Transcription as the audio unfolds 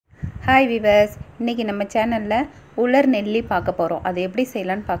Hi viewers, இன்றைக்கி நம்ம சேனலில் உலர் நெல்லி பார்க்க போகிறோம். அது எப்படி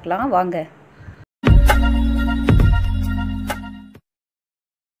செய்யலான்னு பார்க்கலாம் வாங்க.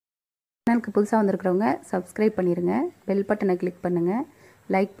 சேனலுக்கு புதுசாக வந்திருக்கிறவங்க சப்ஸ்கிரைப் பண்ணிடுங்க, பெல் பட்டனை கிளிக் பண்ணுங்கள்,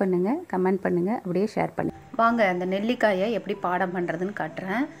 லைக் பண்ணுங்கள், கமெண்ட் பண்ணுங்கள், அப்படியே ஷேர் பண்ணுங்கள். வாங்க அந்த நெல்லிக்காயை எப்படி பாடம் பண்ணுறதுன்னு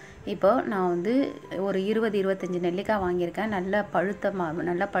காட்டுறேன். இப்போது நான் ஒரு 20-25 நெல்லிக்காய் வாங்கியிருக்கேன். நல்லா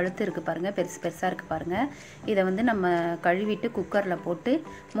பழுத்து இருக்குது பாருங்கள், பெருசாக இருக்குது பாருங்கள். இதை நம்ம கழுவிட்டு குக்கரில் போட்டு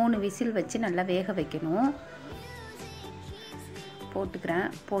 3 விசில் வச்சு நல்லா வேக வைக்கணும்.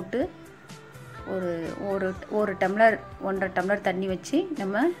 போட்டு ஒரு டம்ளர் 1.5 டம்ளர் தண்ணி வச்சு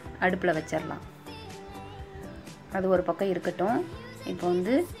நம்ம அடுப்பில் வச்சிடலாம். அது ஒரு பக்கம் இருக்கட்டும். இப்போ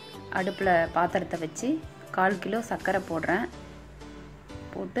அடுப்பில் பாத்திரத்தை வச்சு 1/4 கிலோ சர்க்கரை போடுறேன்.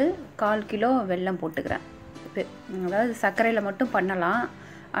 போட்டு 1/4 கிலோ வெல்லம் போட்டுக்கிறேன். அதாவது சர்க்கரையில் மட்டும் பண்ணலாம்,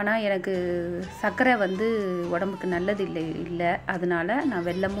 ஆனால் எனக்கு சர்க்கரை உடம்புக்கு நல்லது இல்லை, அதனால் நான்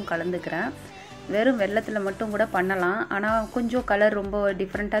வெல்லமும் கலந்துக்கிறேன். வெறும் வெல்லத்தில் மட்டும் கூட பண்ணலாம், ஆனால் கொஞ்சம் கலர் ரொம்ப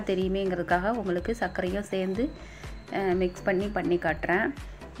டிஃப்ரெண்ட்டாக தெரியுமேங்கிறதுக்காக உங்களுக்கு சர்க்கரையும் சேர்ந்து மிக்ஸ் பண்ணி காட்டுறேன்.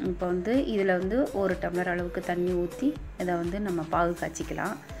 இப்போ இதில் 1 டம்ளர் அளவுக்கு தண்ணி ஊற்றி இதை நம்ம பாகு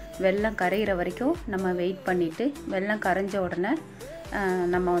காய்ச்சிக்கலாம். வெல்லம் கரையிற வரைக்கும் நம்ம வெயிட் பண்ணிவிட்டு, வெல்லம் கரைஞ்ச உடனே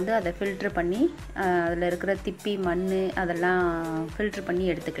நம்ம அதை ஃபில்ட்ரு பண்ணி அதில் இருக்கிற திப்பி மண் அதெல்லாம் ஃபில்ட்ரு பண்ணி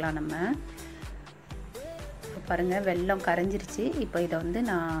எடுத்துக்கலாம். நம்ம பாருங்கள், வெல்லம் கரைஞ்சிருச்சு. இப்போ இதை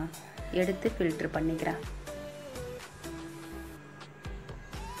நான் எடுத்து ஃபில்ட்ரு பண்ணிக்கிறேன்.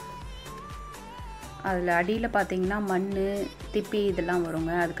 அதில் அடியில் பார்த்திங்கன்னா மண் திப்பி இதெல்லாம்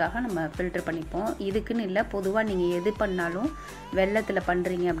வருங்க, அதுக்காக நம்ம ஃபில்ட்ரு பண்ணிப்போம். இதுக்குன்னு இல்லை, பொதுவாக நீங்கள் எது பண்ணாலும் வெல்லத்தில்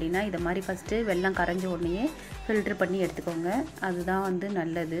பண்ணுறீங்க அப்படின்னா இதை மாதிரி ஃபஸ்ட்டு வெல்லம் கரைஞ்ச உடனே ஃபில்ட்ரு பண்ணி எடுத்துக்கோங்க. அதுதான்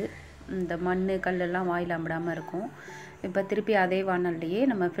நல்லது. இந்த மண் கல்லெல்லாம் வாயில் அம்பிடாமல் இருக்கும். இப்போ திருப்பி அதே வானல்லையே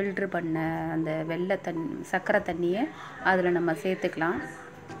நம்ம ஃபில்ட்ரு பண்ண அந்த சர்க்கரை தண்ணியை அதில் நம்ம சேர்த்துக்கலாம்.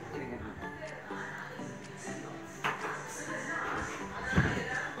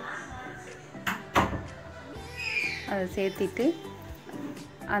 அதை சேர்த்திட்டு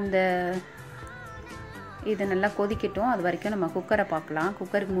இது நல்லா கொதிக்கட்டும். அது வரைக்கும் நம்ம குக்கரை பார்க்கலாம்.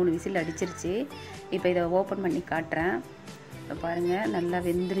 குக்கருக்கு 3 விசில் அடிச்சிருச்சு. இப்போ இதை ஓப்பன் பண்ணி காட்டுறேன். இப்போ பாருங்கள், நல்லா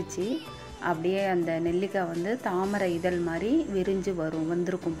வெந்துருச்சு. அப்படியே அந்த நெல்லிக்காய் தாமரை இதழ் மாதிரி விரிஞ்சு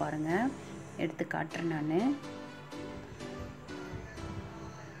வந்திருக்கும் பாருங்கள். எடுத்து காட்டுறேன் நான்.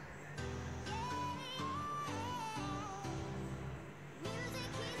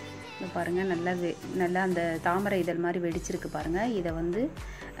 பாருங்கள், நல்லா அந்த தாமரை இதழ் மாதிரி வெடிச்சிருக்கு பாருங்கள். இதை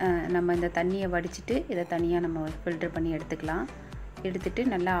நம்ம இந்த தண்ணியை வடிச்சிட்டு இதை தனியாக நம்ம ஃபில்ட்ரு பண்ணி எடுத்துக்கலாம். எடுத்துட்டு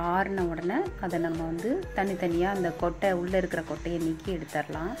நல்லா ஆறின உடனே அதை நம்ம தனித்தனியாக அந்த உள்ளே இருக்கிற கொட்டையை நீக்கி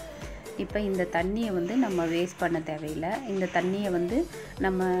எடுத்துடலாம். இப்போ இந்த தண்ணியை நம்ம வேஸ்ட் பண்ண தேவையில்லை. இந்த தண்ணியை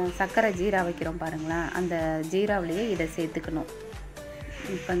நம்ம சர்க்கரை ஜீரா வைக்கிறோம் பாருங்களேன், அந்த ஜீராவிலேயே இதை சேர்த்துக்கணும்.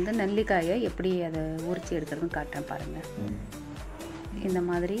 இப்போ நெல்லிக்காயை எப்படி அதை உரித்து எடுக்கிறதுன்னு காட்டுறேன் பாருங்கள். இந்த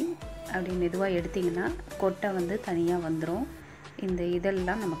மாதிரி அப்படி மெதுவாக எடுத்திங்கன்னா கொட்டை தனியாக வந்துடும். இந்த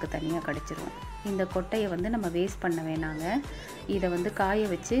இதெல்லாம் நமக்கு தனியாக கிடச்சிரும். இந்த கொட்டையை நம்ம வேஸ்ட் பண்ண வேணாங்க. இதை காய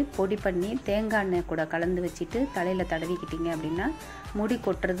வச்சு பொடி பண்ணி தேங்காய் எண்ணெய் கூட கலந்து வச்சுட்டு தலையில் தடவிக்கிட்டிங்க அப்படின்னா முடி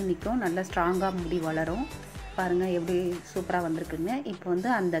கொட்டுறது நிற்கும், நல்லா ஸ்ட்ராங்காக முடி வளரும். பாருங்கள் எப்படி சூப்பராக வந்திருக்குங்க. இப்போ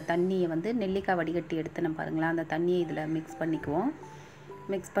அந்த தண்ணியை நெல்லிக்காய் வடிகட்டி எடுத்துன பாருங்களேன், அந்த தண்ணியை இதில் மிக்ஸ் பண்ணிக்குவோம்.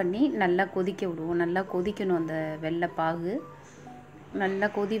 மிக்ஸ் பண்ணி நல்லா கொதிக்க விடுவோம். நல்லா கொதிக்கணும். அந்த வெள்ளைப்பாகு நல்லா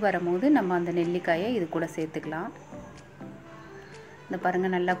கொதி வரும்போது நம்ம அந்த நெல்லிக்காயை இது கூட சேர்த்துக்கலாம். இந்த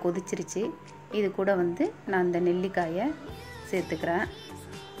பாருங்கள், நல்லா கொதிச்சிருச்சு. இது கூட நான் அந்த நெல்லிக்காயை சேர்த்துக்கிறேன்.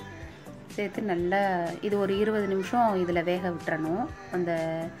 சேர்த்து நல்லா இது ஒரு 20 நிமிஷம் இதில் வேக விட்டுறணும். அந்த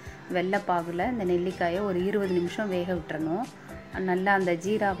வெள்ளைப்பாகில் இந்த நெல்லிக்காயை ஒரு 20 நிமிஷம் வேக விட்டுறணும். நல்லா அந்த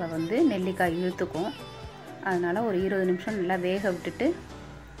ஜீராவை நெல்லிக்காய் இழுத்துக்கும். அதனால் ஒரு 20 நிமிஷம் நல்லா வேக விட்டுட்டு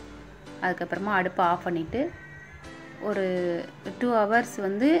அதுக்கப்புறமா அடுப்பை ஆஃப் பண்ணிவிட்டு ஒரு 2 ஹவர்ஸ்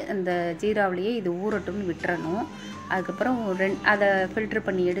இந்த ஜீராவிலேயே இது ஊறட்டும்னு விட்டுறணும். அதுக்கப்புறம் அதை ஃபில்ட்ரு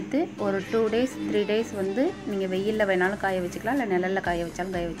பண்ணி எடுத்து ஒரு 2 டேஸ் 3 டேஸ் நீங்கள் வெயிலில் வேணாலும் காய வச்சுக்கலாம், இல்லை நிழலில் காய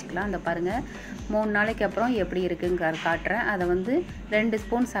வச்சாலும் காய வச்சுக்கலாம். அந்த பாருங்கள், 3 நாளைக்கு அப்புறம் எப்படி இருக்குங்கிற காட்டுறேன். அதை 2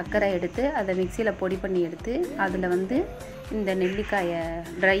 ஸ்பூன் சர்க்கரை எடுத்து அதை மிக்சியில் பொடி பண்ணி எடுத்து அதில் இந்த நெல்லிக்காயை,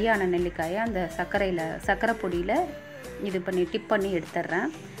 ட்ரையான நெல்லிக்காயை அந்த சர்க்கரை பொடியில் இது பண்ணி டிப் பண்ணி எடுத்துட்றேன்.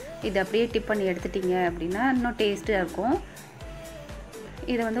 இது அப்படியே டிப் பண்ணி எடுத்துட்டிங்க அப்படின்னா இன்னும் டேஸ்ட்டாக இருக்கும்.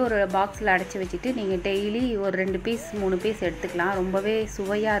 இதை ஒரு பாக்ஸில் அடைச்சி வச்சுட்டு நீங்கள் டெய்லி ஒரு 2 பீஸ் 3 பீஸ் எடுத்துக்கலாம். ரொம்பவே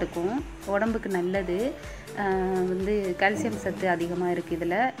சுவையாக இருக்கும், உடம்புக்கு நல்லது. கால்சியம் சத்து அதிகமாக இருக்குது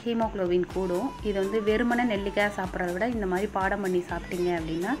இதில், ஹீமோக்ளோபின் கூடும். இது வெறுமனே நெல்லிக்காய் சாப்பிட்றத விட இந்த மாதிரி பாடம் பண்ணி சாப்பிட்டீங்க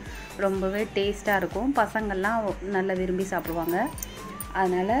அப்படின்னா ரொம்பவே டேஸ்ட்டாக இருக்கும். பசங்கள்லாம் நல்லா விரும்பி சாப்பிடுவாங்க.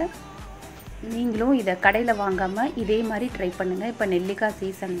 அதனால் நீங்களும் இதை கடையில் வாங்காமல் இதே மாதிரி ட்ரை பண்ணுங்கள். இப்போ நெல்லிக்காய்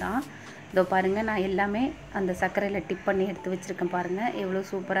சீசன் தான். இதோ பாருங்கள், நான் எல்லாமே அந்த சர்க்கரையில் டிப் பண்ணி எடுத்து வச்சுருக்கேன். பாருங்கள் எவ்வளோ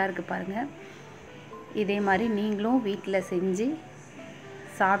சூப்பராக இருக்குது பாருங்கள். இதே மாதிரி நீங்களும் வீட்டில் செஞ்சு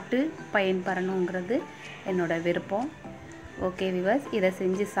சாப்பிட்டு பயன்பெறணுங்கிறது என்னோடய விருப்பம். ஓகே வியூவர்ஸ், இதை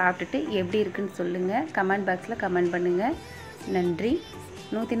செஞ்சு சாப்பிட்டுட்டு எப்படி இருக்குன்னு சொல்லுங்கள். கமெண்ட் பாக்ஸில் கமெண்ட் பண்ணுங்கள். நன்றி.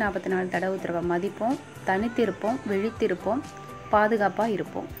 144 தடவை உத்தரவை மதிப்போம், தனித்திருப்போம், விழித்திருப்போம், பாதுகாப்பாக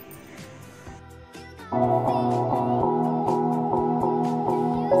இருப்போம்.